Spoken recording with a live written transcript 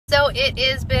So it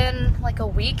has been like a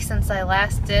week since I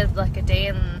last did like a day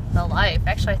in the life.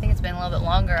 Actually, I think it's been a little bit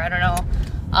longer. I don't know.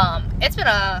 It's been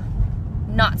a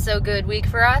not so good week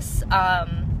for us, but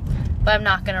I'm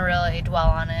not gonna really dwell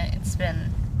on it. It's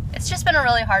just been a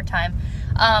really hard time.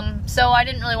 So I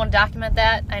didn't really want to document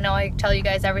that. I know I tell you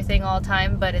guys everything all the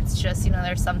time, but it's just, you know,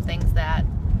 there's some things that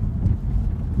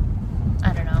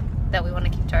I don't know, that we want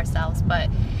to keep to ourselves. But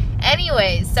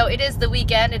anyways, so it is the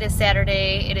weekend. It is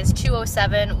Saturday. It is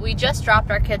 2:07. We just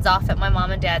dropped our kids off at my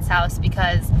mom and dad's house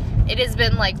because it has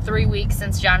been like 3 weeks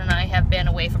since John and I have been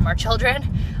away from our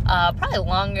children. Probably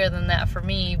longer than that for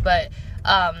me, but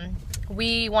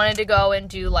we wanted to go and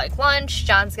do like lunch.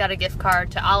 John's got a gift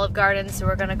card to Olive Garden, so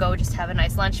we're gonna go just have a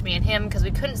nice lunch, me and him, because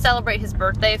we couldn't celebrate his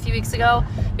birthday a few weeks ago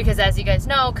because, as you guys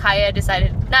know, Kaya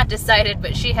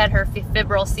but she had her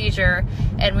febrile seizure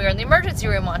and we were in the emergency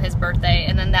room on his birthday,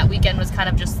 and then that weekend was kind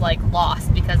of just like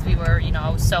lost because we were, you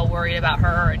know, so worried about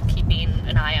her and keeping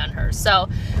an eye on her. So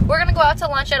we're gonna go out to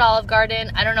lunch at Olive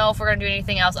Garden. I don't know if we're gonna do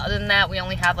anything else other than that. We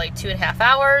only have like 2.5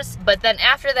 hours, but then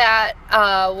after that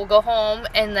we'll go home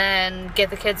and then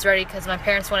get the kids ready because my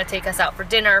parents want to take us out for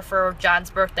dinner for John's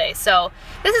birthday. So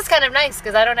this is kind of nice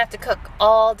because I don't have to cook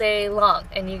all day long,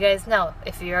 and you guys know,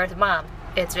 if you're a mom,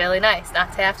 it's really nice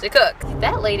not to have to cook.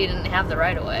 That lady didn't have the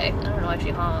right of way. I don't know why she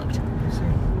honked.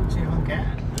 Who'd she honk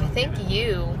at? I think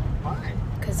you. Why?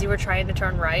 Because you were trying to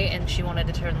turn right and she wanted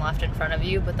to turn left in front of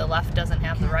you, but the left doesn't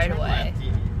have the right of way.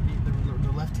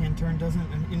 The left-hand turn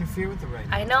doesn't interfere with the right.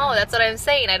 I know, that's what I'm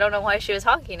saying. I don't know why she was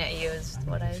honking at you is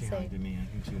what I was saying. Honked at me. I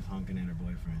think she was honking at her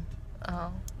boyfriend.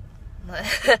 Oh.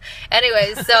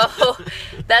 Anyways, so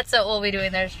that's what we'll be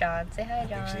doing. There's John. Say hi,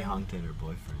 John. I think she honked at her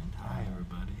boyfriend. Hi,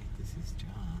 everybody. This is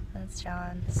John. That's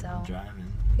John. So I'm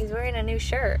driving. he's wearing a new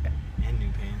shirt. And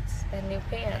new pants. And new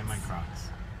pants. And my Crocs.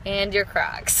 And your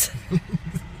Crocs.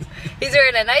 He's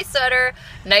wearing a nice sweater,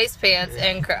 nice pants,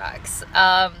 and Crocs.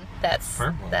 That's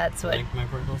purple. That's what. Like my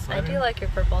purple sweater? I do like your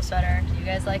purple sweater. Do you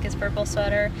guys like his purple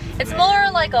sweater? It's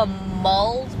more like a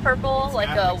mulled purple,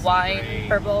 like a wine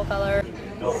purple color.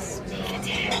 We'll set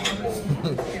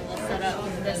up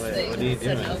this thing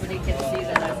so nobody can see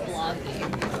that I'm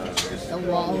vlogging. The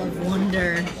wall of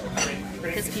wonder.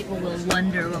 Because people will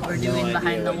wonder what we're doing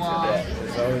behind the wall.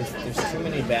 There's too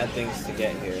many bad things to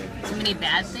get here. Too many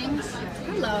bad things?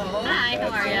 Hello. Hi, how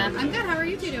are you? I'm good. How are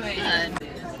you two doing? Good.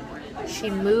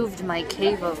 She moved my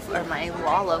my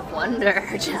wall of wonder,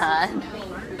 John.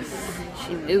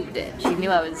 She moved it. She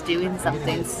knew I was doing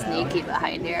something sneaky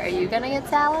behind here. Are you gonna get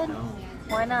salad? No.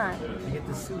 Why not? I get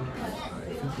the soup.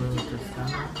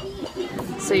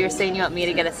 So you're saying you want me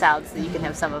to get a salad so you can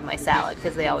have some of my salad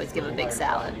because they always give a big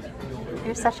salad.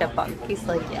 You're such a punk. He's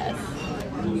like, yes.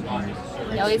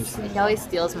 He always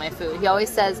steals my food. He always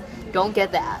says, don't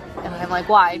get that. And I'm like,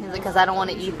 why? And he's like, because I don't want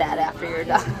to eat that after you're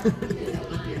done.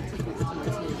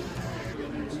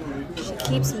 She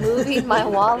keeps moving my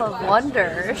wall of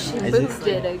wonder. She moved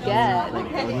it again.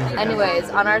 Anyways,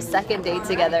 on our second date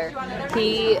together,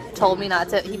 he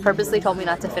purposely told me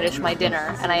not to finish my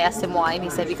dinner. And I asked him why, and he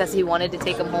said because he wanted to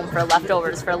take him home for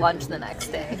leftovers for lunch the next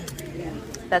day.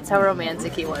 That's how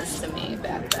romantic he was to me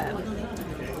back then.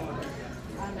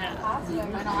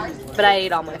 But I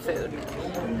ate all my food.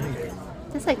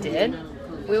 Yes, I did.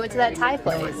 We went to that Thai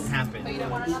place. What happened?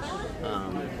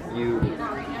 You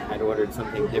had ordered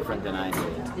something different than I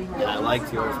did, and I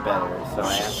liked yours better, so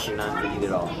I asked you not to eat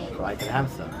it all, so I could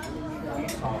have some.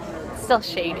 Still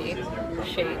shady.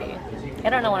 Shady. I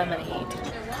don't know what I'm gonna eat.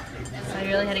 I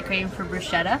really had a craving for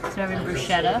bruschetta, so I'm having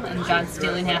bruschetta, and John's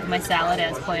stealing half my salad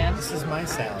as planned. This is my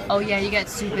salad. Oh yeah, you got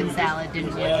soup and salad,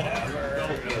 didn't you?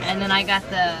 And then I got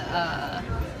the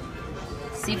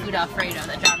seafood Alfredo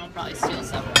that John will probably steal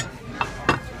some.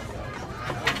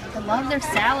 I love their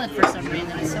salad for some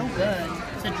reason. It's so good.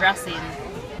 It's a dressing.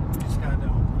 Just gotta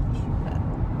know.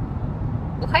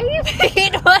 Why are you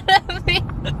making fun of me?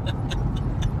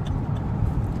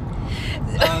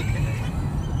 Okay.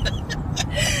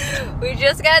 We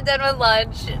just got done with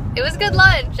lunch. It was good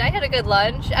lunch. I had a good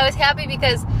lunch. I was happy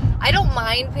because I don't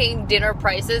mind paying dinner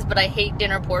prices, but I hate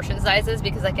dinner portion sizes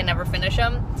because I can never finish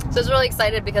them. So I was really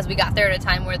excited because we got there at a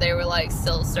time where they were like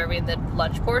still serving the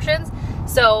lunch portions.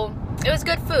 So it was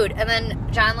good food. And then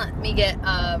John let me get,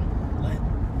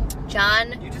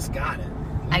 John. You just got it.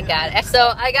 I got it.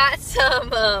 So I got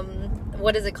some,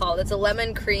 what is it called? It's a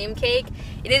lemon cream cake.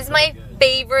 It is my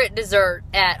favorite dessert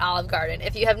at Olive Garden.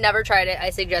 If you have never tried it,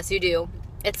 I suggest you do.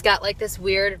 It's got like this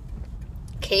weird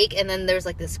cake, and then there's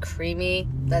like this creamy,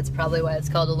 that's probably why it's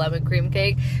called a lemon cream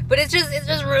cake, but it's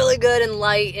just really good and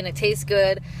light, and it tastes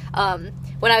good.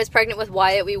 When I was pregnant with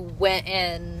Wyatt, we went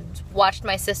and watched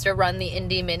my sister run the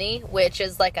Indy Mini, which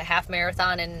is like a half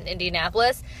marathon in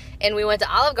Indianapolis. And we went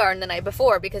to Olive Garden the night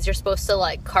before because you're supposed to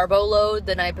like carbo load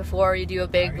the night before you do a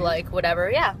big like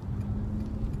whatever. Yeah.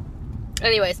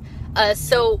 Anyways,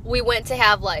 so we went to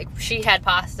have like, she had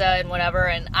pasta and whatever,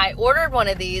 and I ordered one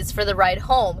of these for the ride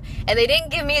home, and they didn't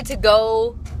give me a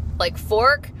to-go like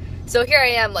fork. So here I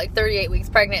am, like 38 weeks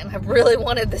pregnant, and I really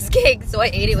wanted this cake, so I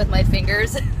ate it with my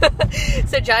fingers.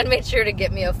 So John made sure to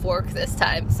get me a fork this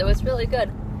time, so it's really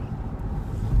good.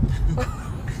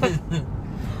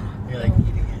 You're like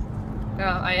eating it.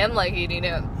 Yeah, I am like eating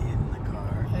it. In the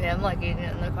car. I am like eating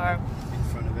it in the car. In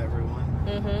front of everyone.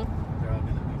 Mm-hmm. They're all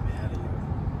gonna be mad at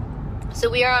you. So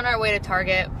we are on our way to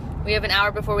Target. We have an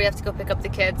hour before we have to go pick up the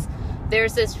kids.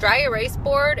 There's this dry erase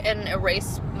board and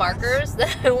erase markers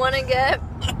that I want to get.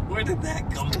 Where did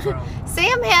that come from?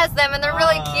 Sam has them, and they're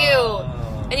really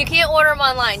cute. And you can't order them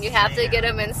online. You have to get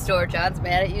them in store. John's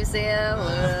mad at you, Sam.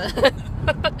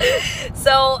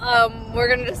 So we're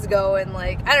gonna just go and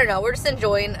like, I don't know, we're just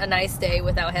enjoying a nice day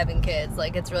without having kids.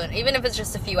 Like, it's really, even if it's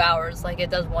just a few hours, like it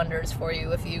does wonders for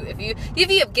you. If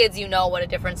you have kids, you know what a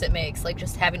difference it makes. Like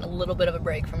just having a little bit of a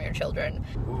break from your children.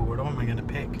 Ooh, what am I gonna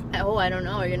pick? Oh, I don't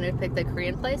know. Are you gonna pick the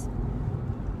Korean place?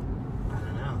 I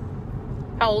don't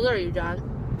know. How old are you, John?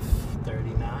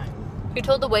 39. You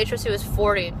told the waitress he was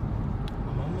 40.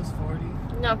 I'm almost 40.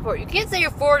 Not 40. You can't say you're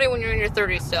 40 when you're in your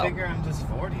 30s still. I figure I'm just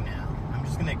 40 now. I'm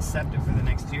just gonna accept it for the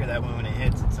next year. That way when it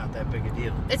hits, it's not that big a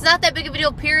deal. It's not that big of a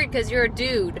deal, period, because you're a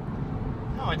dude.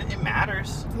 No, it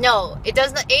matters. No, it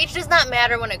does not. Age does not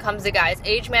matter when it comes to guys.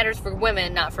 Age matters for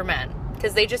women, not for men.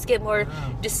 Because they just get more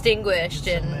distinguished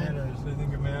It and... matters. I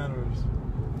think it matters.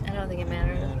 I don't think it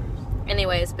matters.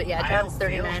 Anyways, but yeah, John's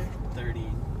 39. I don't feel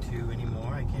 32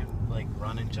 anymore. I can't like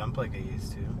run and jump like I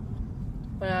used to.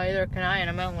 Well, neither can I, and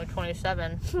I'm only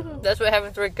 27. That's what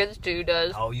having 3 kids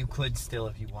does. Oh, you could still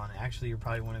if you want. Actually, you're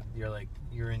probably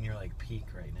you're in your like peak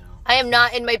right now. I am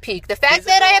not in my peak. The fact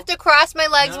that I have to cross my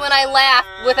legs when I laugh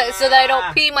with it so that I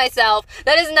don't pee myself,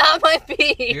 that is not my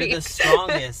peak. You're the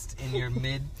strongest in your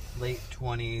late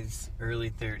 20s, early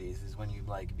 30s is when you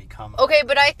like become. Okay,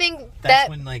 but I think that's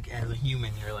when like as a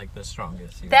human you're like the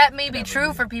strongest. That may be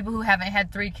true for people who haven't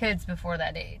had 3 kids before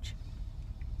that age.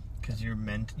 Because your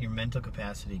mental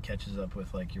capacity catches up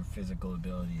with like your physical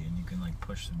ability, and you can like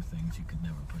push through things you could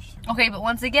never push through. Okay, but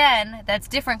once again, that's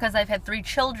different because I've had 3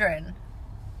 children.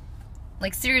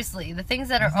 Like seriously, the things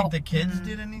that you think the kids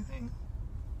did anything?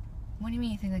 What do you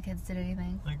mean you think the kids did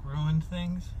anything? Like ruined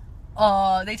things?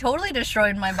 Oh, they totally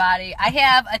destroyed my body. I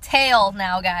have a tail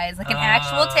now, guys. Like an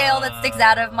actual tail that sticks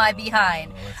out of my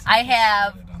behind. I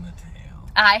have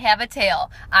a tail.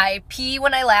 I pee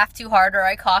when I laugh too hard or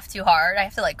I cough too hard. I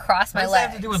have to like cross my legs. What does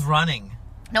that have to do with running?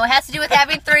 No, it has to do with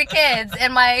having 3 kids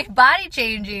and my body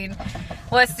changing.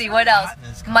 Let's see, what else?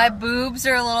 My boobs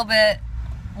are a little bit,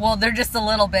 well, they're just a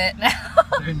little bit now.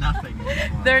 They're nothing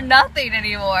anymore. They're nothing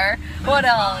anymore. What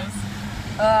else?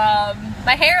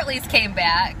 My hair at least came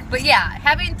back. But yeah,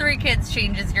 having 3 kids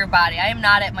changes your body. I am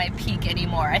not at my peak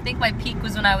anymore. I think my peak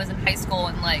was when I was in high school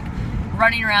and like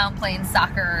running around playing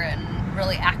soccer and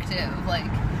really active. Like,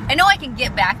 I know I can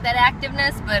get back that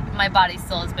activeness, but my body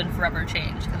still has been forever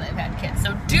changed because I've had kids.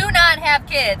 So do not have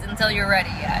kids until you're ready,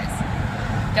 guys.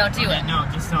 Don't do it. No,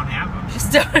 just don't have them.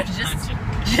 Just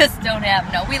don't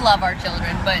have them. No, we love our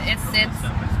children, but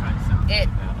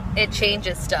it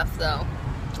changes stuff though.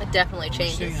 It definitely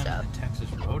changes stuff. Texas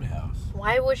Roadhouse.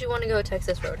 Why would you want to go to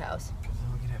Texas Roadhouse? Because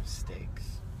then we could have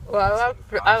steaks. Well,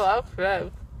 I love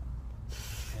steak.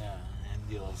 Yeah, and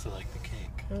you'll also like the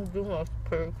cake. I do love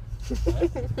pig.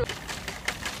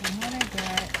 I'm gonna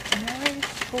get another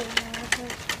school.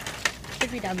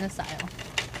 Should be down this aisle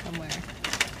somewhere.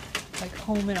 Like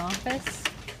home and office?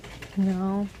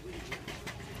 No.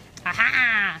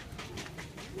 Aha!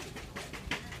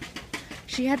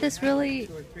 She had this really...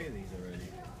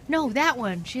 No, that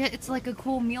one. It's like a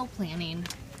cool meal planning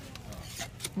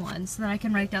one, so that I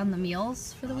can write down the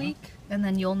meals for the week, and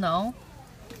then you'll know.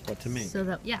 What to make? So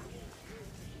that, yeah.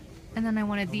 And then I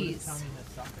wanted these.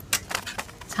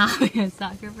 Tommy has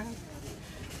soccer bras.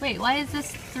 Wait, why is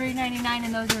this $3.99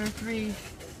 and those are $3?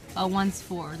 Oh, one's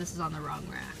 $4. This is on the wrong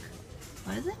rack.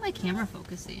 Why isn't my camera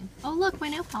focusing? Oh, look, my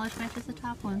nail polish matches the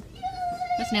top one.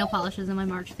 This nail polish is in my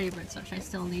March favorites, which I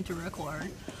still need to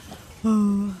record.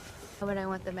 But I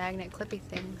want the magnet clippy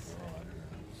things.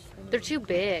 They're too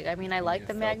big. I mean, I like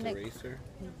the magnet. Eraser?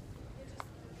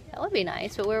 That would be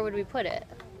nice, but where would we put it?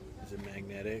 Is it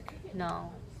magnetic? No.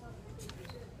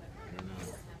 I don't know.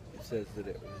 It says that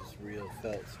it was real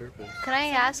felt surface. Can I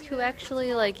ask who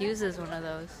actually like uses one of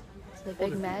those? It's a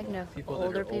big magnet. People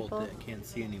Older that are people. old that can't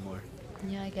see anymore.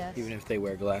 Yeah, I guess. Even if they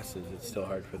wear glasses, it's still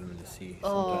hard for them to see.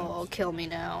 Oh, Sometimes. kill me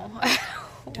now.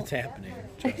 It's happening.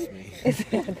 Trust me. It's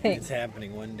happening. It's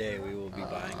happening. One day we will be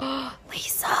buying.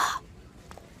 Lisa,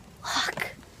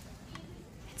 look.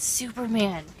 It's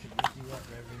Superman.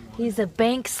 He's a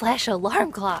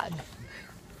bank/alarm clock. You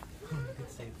could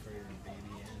save for your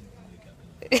baby and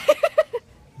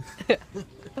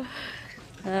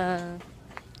wake up.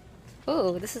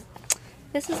 Oh, this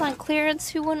is on clearance.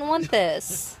 Who wouldn't want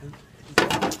this?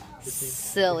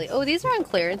 Silly. Oh, these are on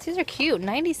clearance. These are cute.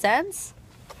 90 cents.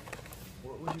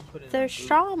 What would you put in? They're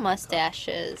straw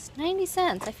mustaches. 90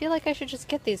 cents. I feel like I should just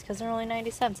get these because they're only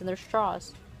 90 cents and they're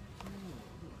straws.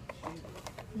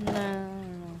 No.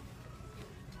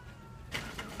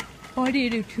 Oh, I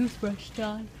need a new toothbrush,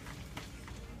 John.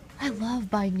 I love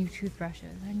buying new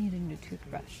toothbrushes. I need a new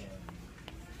toothbrush.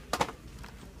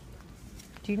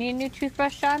 Do you need a new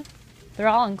toothbrush, John? They're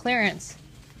all on clearance.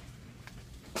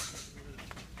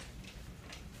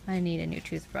 I need a new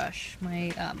toothbrush.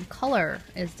 My color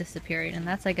is disappearing, and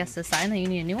that's, I guess, a sign that you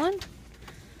need a new one?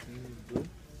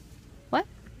 What?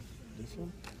 This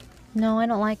one? No, I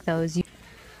don't like those.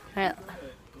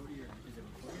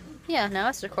 Yeah, now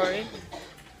it's recording.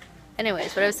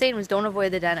 Anyways, what I was saying was don't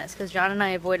avoid the dentist, because John and I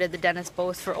avoided the dentist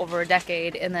both for over a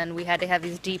decade, and then we had to have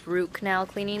these deep root canal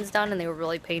cleanings done, and they were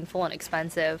really painful and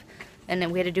expensive, and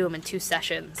then we had to do them in 2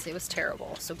 sessions. It was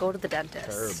terrible. So go to the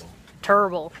dentist.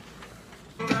 Terrible.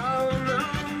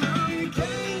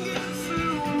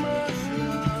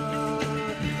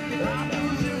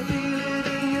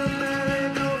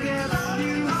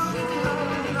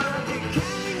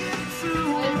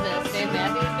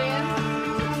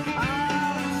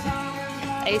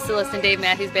 I used to listen to Dave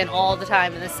Matthews Band all the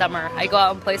time in the summer. I go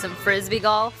out and play some frisbee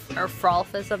golf, or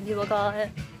frolf as some people call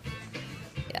it.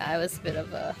 Yeah, I was a bit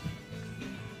of a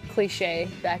cliche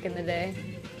back in the day.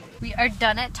 We are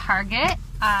done at Target.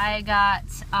 I got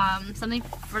something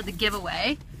for the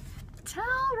giveaway. Towel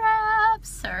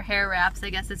wraps, or hair wraps, I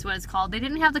guess is what it's called. They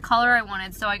didn't have the color I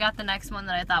wanted, so I got the next one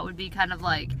that I thought would be kind of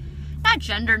like, not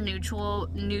gender neutral,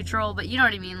 but you know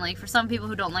what I mean? Like for some people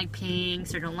who don't like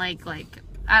pinks or don't like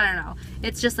I don't know.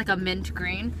 It's just like a mint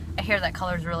green. I hear that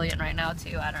color's really in right now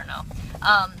too. I don't know.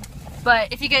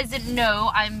 But if you guys didn't know,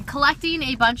 I'm collecting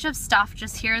a bunch of stuff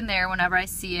just here and there whenever I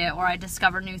see it, or I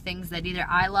discover new things that either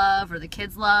I love or the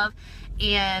kids love.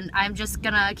 And I'm just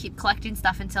gonna keep collecting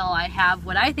stuff until I have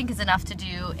what I think is enough to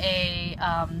do a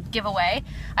giveaway.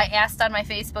 I asked on my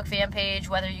Facebook fan page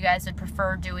whether you guys would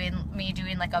prefer me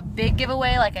doing like a big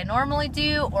giveaway like I normally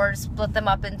do, or split them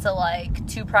up into like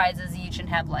 2 prizes each and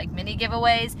have like mini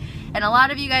giveaways. And a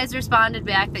lot of you guys responded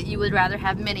back that you would rather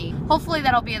have mini. Hopefully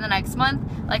that'll be in the next month.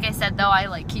 Like I said though, I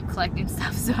like keep collecting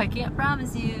stuff, so I can't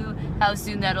promise you how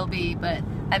soon that'll be, but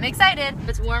I'm excited.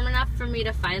 It's warm enough for me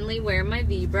to finally wear my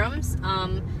Vibrams.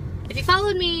 If you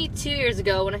followed me 2 years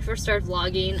ago when I first started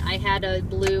vlogging, I had a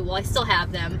blue, well I still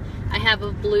have them. I have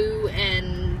a blue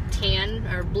and tan,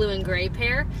 or blue and gray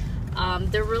pair.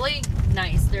 They're really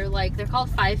nice. They're called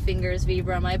 5 Fingers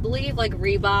Vibram. I believe like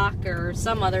Reebok or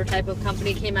some other type of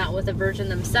company came out with a version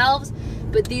themselves,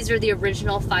 but these are the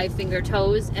original 5 finger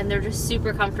toes, and they're just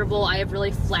super comfortable. I have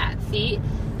really flat feet,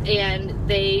 and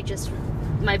they just,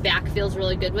 my back feels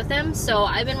really good with them. So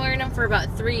I've been wearing them for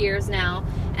about 3 years now.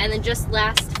 And then just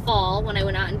last fall, when I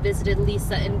went out and visited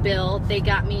Lisa and Bill, they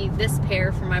got me this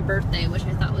pair for my birthday, which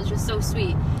I thought was just so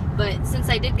sweet. But since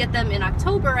I did get them in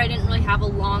October, I didn't really have a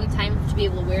long time to be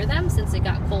able to wear them since it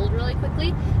got cold really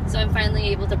quickly. So I'm finally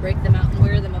able to break them out and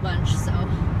wear them a bunch. So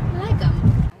I like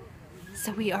them.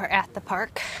 So we are at the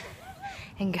park,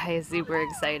 and Guy is super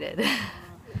excited.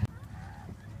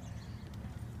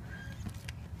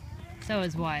 So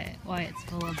is Wyatt. Wyatt's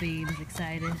full of beans,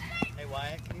 excited. Hey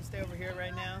Wyatt, can you stay over here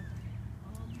right now?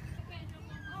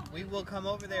 We will come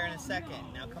over there in a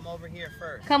second. Now come over here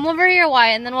first. Come over here,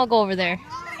 Wyatt, and then we'll go over there.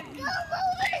 We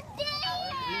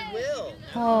will.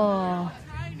 Oh,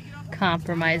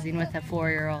 compromising with a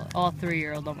 4-year-old, all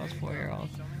 3-year-old, almost 4-year-old.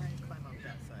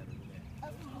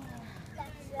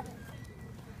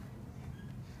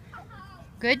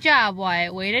 Good job,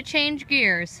 Wyatt. Way to change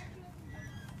gears.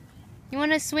 You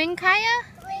want to swing, Kaya?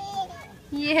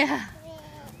 Yeah.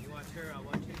 You watch her, I'll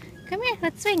watch you. Come here,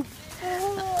 let's swing.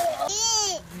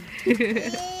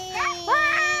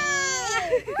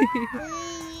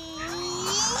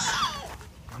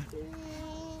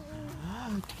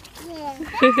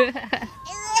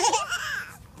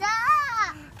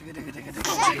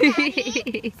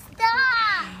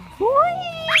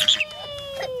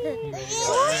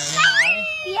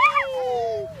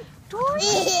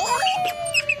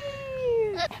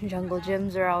 Jungle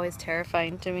gyms are always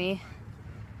terrifying to me.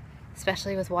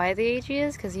 especially with Wyatt the age he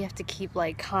is, because you have to keep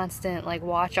like constant like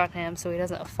watch on him so he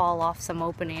doesn't fall off some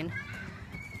opening.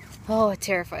 Oh, it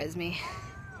terrifies me.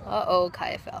 Uh-oh,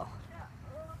 Kaya fell.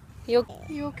 You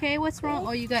okay? What's wrong?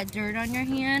 Oh, you got dirt on your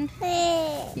hand?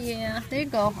 Yeah, there you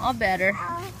go. All better.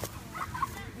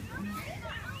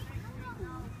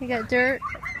 You got dirt?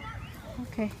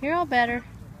 Okay, you're all better.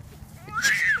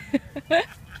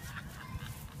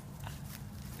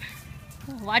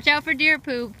 Watch out for deer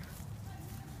poop.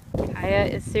 Kaya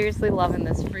is seriously loving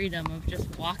this freedom of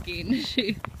just walking.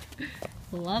 She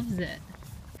loves it.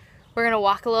 We're gonna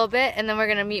walk a little bit and then we're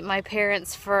gonna meet my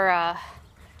parents for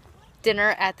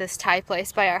dinner at this Thai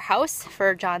place by our house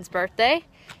for John's birthday.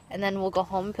 And then we'll go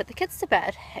home and put the kids to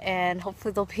bed. And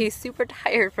hopefully they'll be super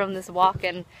tired from this walk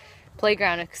and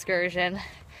playground excursion.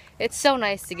 It's so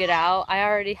nice to get out. I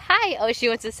already, hi! Oh, she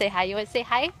wants to say hi. You want to say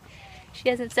hi? She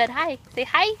hasn't said hi. Say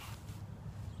hi!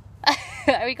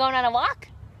 Are we going on a walk?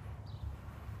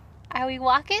 Are we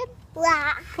walking?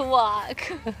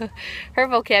 Walk. Her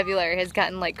vocabulary has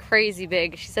gotten like crazy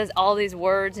big. She says all these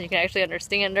words and you can actually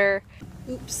understand her.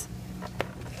 Oops.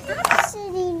 I'm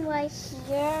sitting right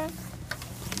here.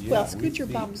 Yeah, well, scoot your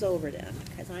bums over then,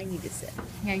 because I need to sit.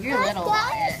 Yeah, you're little.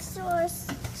 Dinosaurs.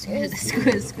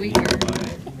 Squeaker.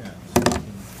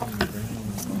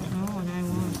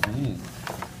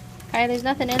 Alright, there's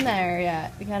nothing in there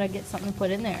yet. We gotta get something to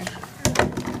put in there.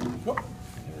 Oh,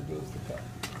 there goes the cup.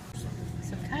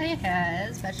 So Kaya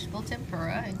has vegetable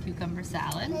tempura and cucumber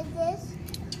salad. This.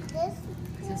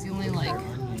 This is the only like, I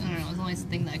don't know, it was the only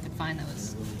thing that I could find that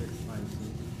was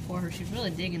for her. She's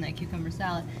really digging that cucumber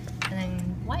salad. And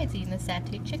then Wyatt's eating the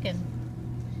satay chicken.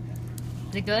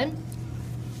 Is it good?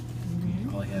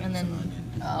 All I have And is then, some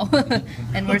onion. oh,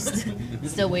 and we're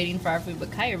still waiting for our food, but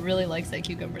Kaya really likes that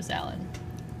cucumber salad.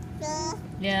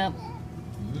 Yeah.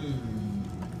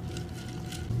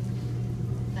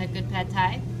 That good pad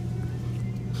thai?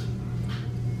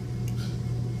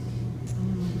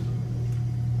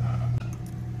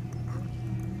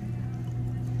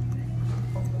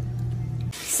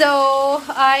 So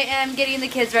I am getting the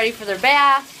kids ready for their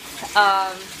bath.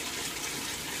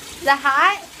 Is that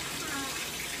hot?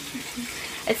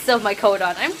 I still have my coat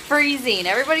on. I'm freezing.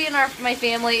 Everybody in my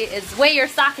family is, wait, your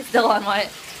sock is still on,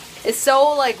 Wyatt. Is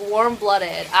so like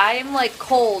warm-blooded. I'm like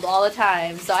cold all the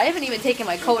time, so I haven't even taken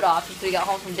my coat off since we got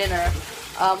home from dinner.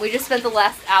 We just spent the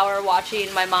last hour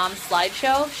watching my mom's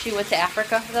slideshow. She went to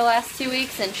Africa for the last 2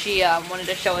 weeks, and she wanted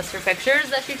to show us her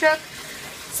pictures that she took.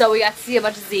 So we got to see a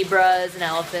bunch of zebras and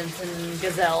elephants and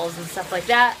gazelles and stuff like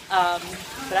that.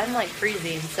 But I'm like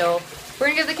freezing, so we're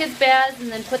gonna give the kids baths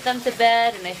and then put them to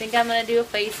bed. And I think I'm gonna do a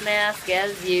face mask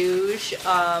as usual,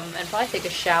 and probably take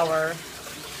a shower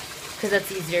because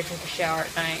that's easier to take a shower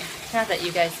at night. Not that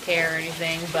you guys care or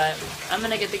anything, but I'm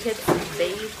gonna get the kids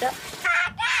bathed up.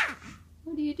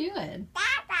 What are you doing?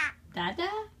 Dada?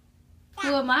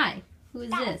 Who am I? Who is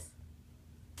this?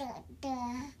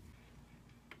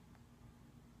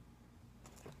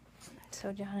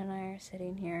 So John and I are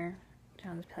sitting here.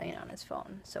 John's playing on his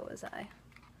phone, so was I.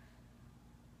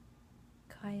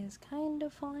 Kaya's kind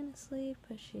of falling asleep,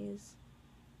 but she's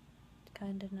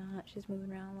kind of not. She's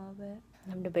moving around a little bit.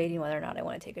 I'm debating whether or not I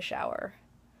want to take a shower.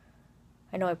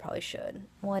 I know I probably should.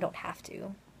 Well, I don't have to.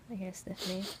 Are you gonna sniff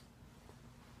me?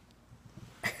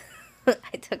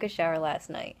 I took a shower last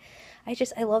night. I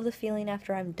love the feeling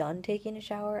after I'm done taking a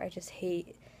shower. I just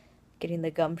hate getting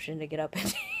the gumption to get up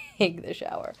and take the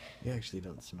shower. You actually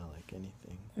don't smell like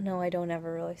anything. No, I don't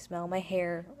ever really smell. My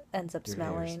hair ends up Your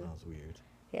smelling. hair smells weird.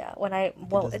 Yeah, It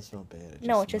doesn't smell bad.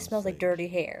 It just smells like dirty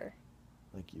hair.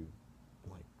 Like you,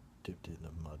 dipped it in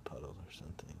a mud puddle or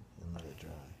something and let it dry.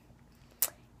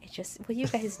 Well, you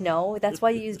guys know that's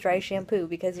why you use dry shampoo,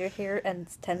 because your hair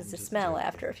tends to smell joking.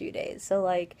 after a few days. So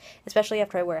like, especially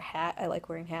after I wear a hat, I like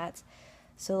wearing hats.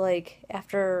 So like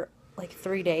after like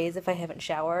 3 days, if I haven't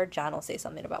showered, John will say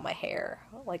something about my hair.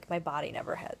 Like my body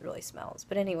never really smells.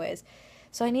 But anyways,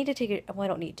 so I need to take well, I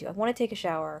don't need to. I want to take a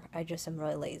shower. I just am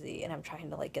really lazy, and I'm trying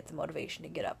to like get the motivation to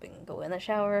get up and go in the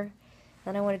shower.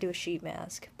 Then I want to do a sheet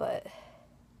mask, but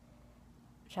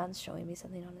John's showing me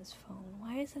something on his phone.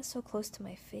 Why is that so close to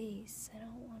my face? I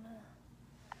don't want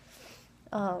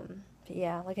to... But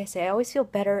yeah, like I say, I always feel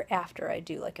better after I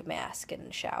do like a mask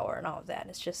and shower and all of that.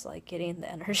 It's just like getting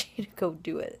the energy to go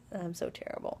do it. I'm so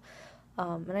terrible.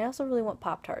 And I also really want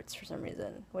Pop-Tarts for some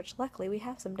reason, which luckily we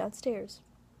have some downstairs.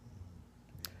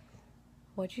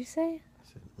 What'd you say? I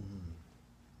said,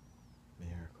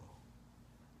 miracle.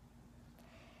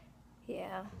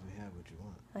 Yeah. We have what you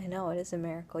want. I know, it is a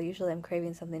miracle. Usually I'm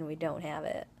craving something and we don't have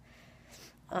it.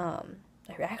 I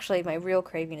Actually, my real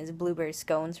craving is blueberry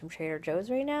scones from Trader Joe's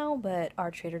right now, but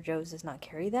our Trader Joe's does not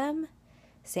carry them.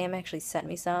 Sam actually sent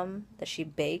me some that she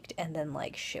baked and then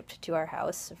like shipped to our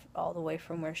house all the way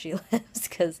from where she lives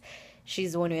because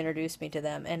she's the one who introduced me to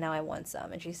them, and now I want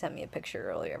some. And she sent me a picture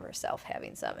earlier of herself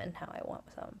having some and how I want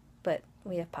some. But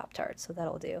we have Pop-Tarts, so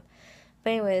that'll do. But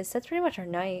anyways, that's pretty much our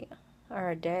night or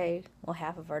our day. Well,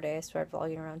 half of our day. I started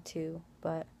vlogging around 2,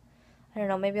 but I don't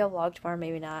know, maybe I'll vlog tomorrow,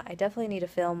 maybe not. I definitely need to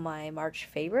film my March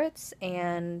favorites,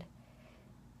 and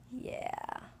yeah,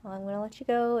 well, I'm going to let you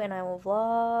go, and I will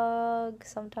vlog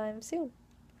sometime soon.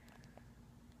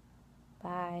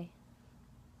 Bye.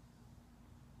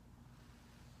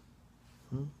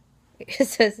 It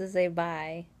says to say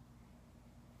bye.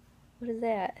 What is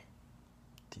that?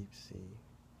 Deep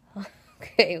sea.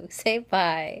 Okay, say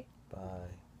bye. Bye.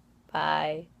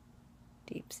 Bye.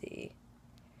 Deep sea.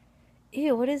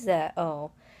 Ew, what is that?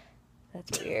 Oh,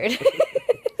 that's weird.